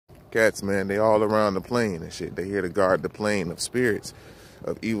Cats, man, they all around the plane and shit. They here to guard the plane of spirits,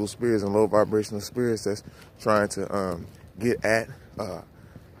 of evil spirits and low vibrational spirits that's trying to get at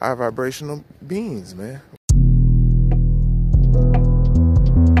high vibrational beings, man.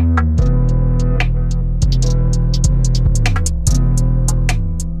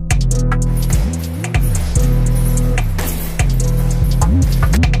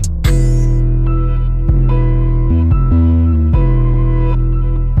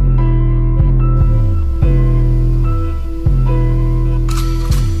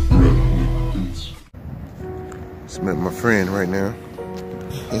 Just met my friend right now.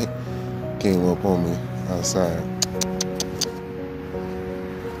 Came up on me outside.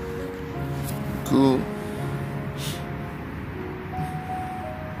 Cool.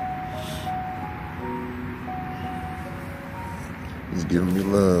 He's giving me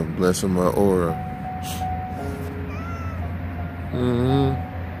love, blessing my aura.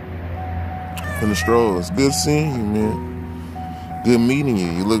 From the stroll, it's good seeing you, man. Good meeting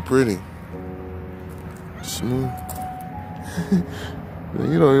you. You look pretty. Smooth.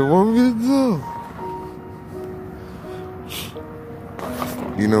 You don't even want me to go.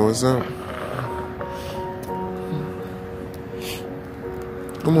 You know what's up?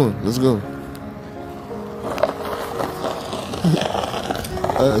 Come on, let's go.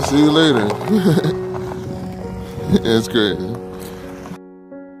 Alright, see you later. It's crazy.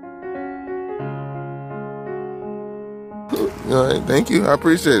 Alright, thank you. I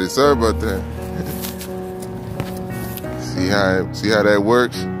appreciate it. Sorry about that. See how that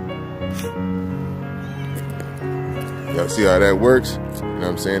works? Y'all see how that works? You know what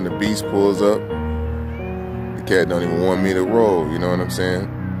I'm saying? The beast pulls up. The cat don't even want me to roll, you know what I'm saying?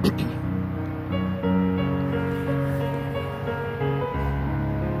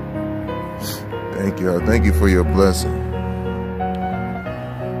 Thank you. Thank you for your blessing.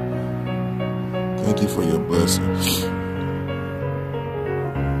 Thank you for your blessing.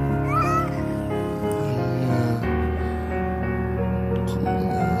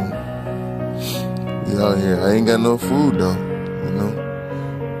 Out here, I ain't got no food though, you know.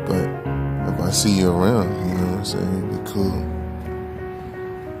 But if I see you around, you know what I'm saying, it'd be cool.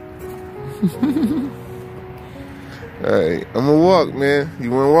 Alright, I'm gonna walk, man. You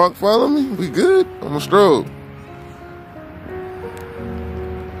wanna walk? Follow me? We good? I'm gonna stroll.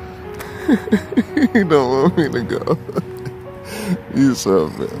 You don't want me to go. You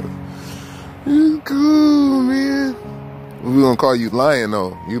something, man. You cool, man. We gonna call you Lion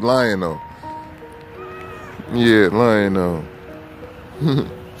though. You Lion though. Yeah, lying though.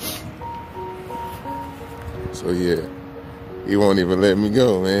 So yeah, he won't even let me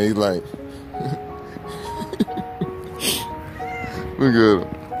go, man. He's like, look at him.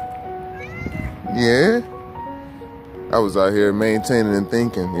 Yeah, I was out here maintaining and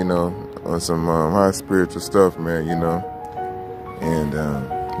thinking, you know, on some high spiritual stuff, man, you know. And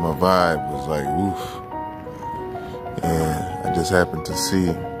my vibe was like, woof. And I just happened to see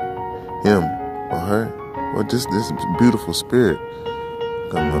him or her. Well, this beautiful spirit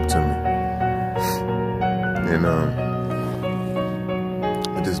come up to me, and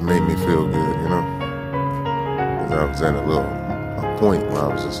it just made me feel good, you know. Cause I was at a point where I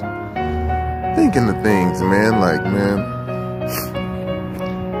was just thinking of things, man. Like, man,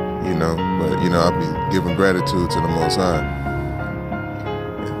 you know. But you know, I'll be giving gratitude to the Most High,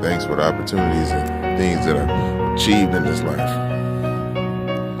 and thanks for the opportunities and things that I've achieved in this life.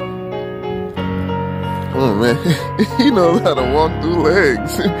 Come on, man. He knows how to walk through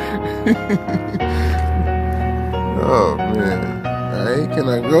legs. Oh, man. All right, can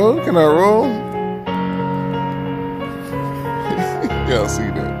I go? Can I roll? Y'all see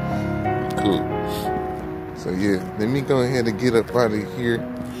that? Cool. So, yeah, let me go ahead and get up out of here.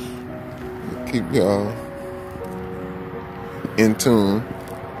 Keep y'all in tune.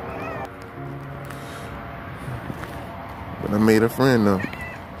 But I made a friend, though.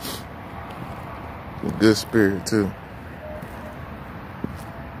 A good spirit too.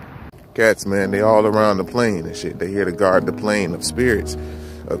 Cats, man, they all around the plane and shit. They here to guard the plane of spirits,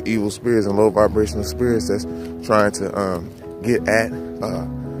 of evil spirits and low vibrational spirits that's trying to get at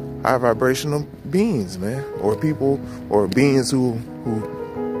high vibrational beings, man, or people or beings who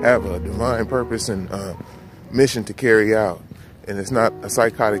have a divine purpose and mission to carry out. And it's not a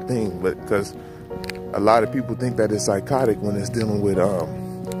psychotic thing, but because a lot of people think that it's psychotic when it's dealing with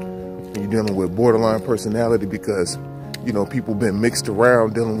you're dealing with borderline personality, because, you know, people been mixed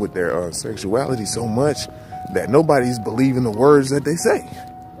around dealing with their sexuality so much that nobody's believing the words that they say,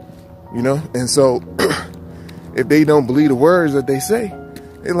 you know? And so if they don't believe the words that they say,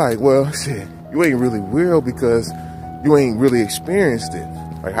 they're like, well, shit, you ain't really real because you ain't really experienced it.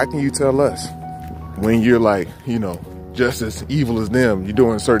 Like, how can you tell us when you're like, you know, just as evil as them, you're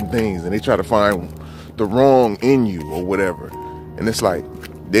doing certain things and they try to find the wrong in you or whatever. And it's like,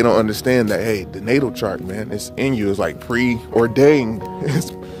 they don't understand that, hey, the natal chart, man, it's in you. It's like preordained.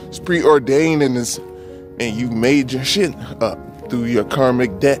 It's preordained, and you made your shit up through your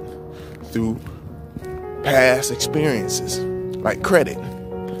karmic debt, through past experiences, like credit.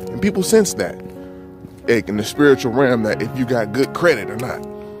 And people sense that, like, in the spiritual realm, that if you got good credit or not.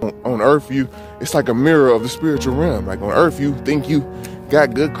 On earth, it's like a mirror of the spiritual realm. Like on earth, you think you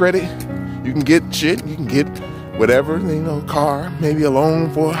got good credit, you can get shit, you can get whatever, you know, car, maybe a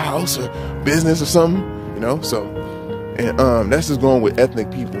loan for a house or business or something, you know. So, and that's just going with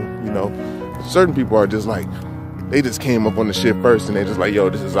ethnic people, you know. Certain people are just like, they just came up on the shit first and they just like, yo,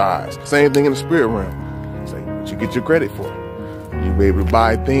 this is ours. Same thing in the spirit realm. It's like, what you get your credit for? You be able to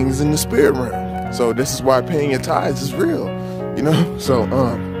buy things in the spirit realm. So this is why paying your tithes is real, you know. So,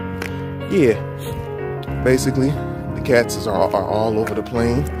 yeah, basically, the cats are all over the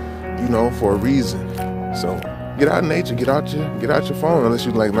plane, you know, for a reason. So get out in nature, get out your phone, unless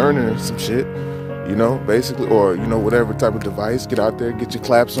you're like learning some shit, you know, basically, or, you know, whatever type of device. Get out there, get your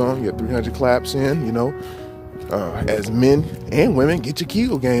claps on, your 300 claps in, you know. As men and women, get your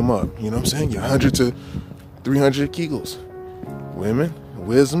Kegel game up, you know what I'm saying? Your 100 to 300 Kegels. Women,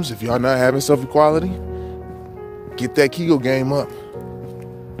 wisdoms, if y'all not having self-equality, get that Kegel game up.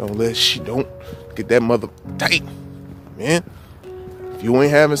 Don't get that mother tight, man. If you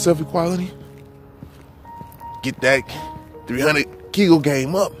ain't having self-equality, get that 300 Kegel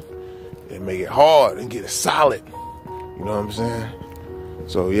game up and make it hard and get it solid. You know what I'm saying?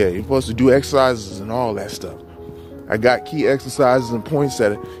 So yeah, you're supposed to do exercises and all that stuff. I got key exercises and points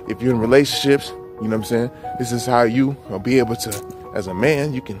that if you're in relationships, you know what I'm saying? This is how you will be able to, as a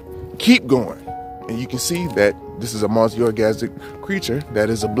man, you can keep going. And you can see that this is a multi-orgasmic creature that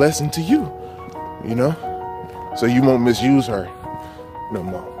is a blessing to you, you know? So you won't misuse her no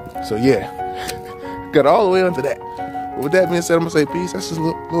more. So yeah, got all the way under that. But with that being said, I'm gonna say peace. That's just a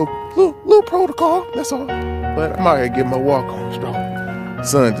little protocol, that's all. But I'm out here getting my walk on strong.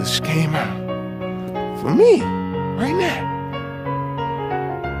 Sun just came out for me right now.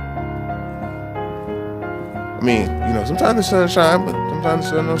 I mean, you know, sometimes the sun shine, but sometimes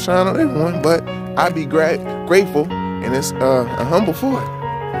the sun don't shine on everyone. But I be grateful, and it's humble for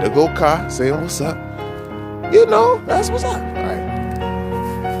it. The go-car saying what's up. You know, that's what's up. All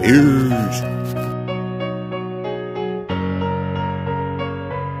right. Peace.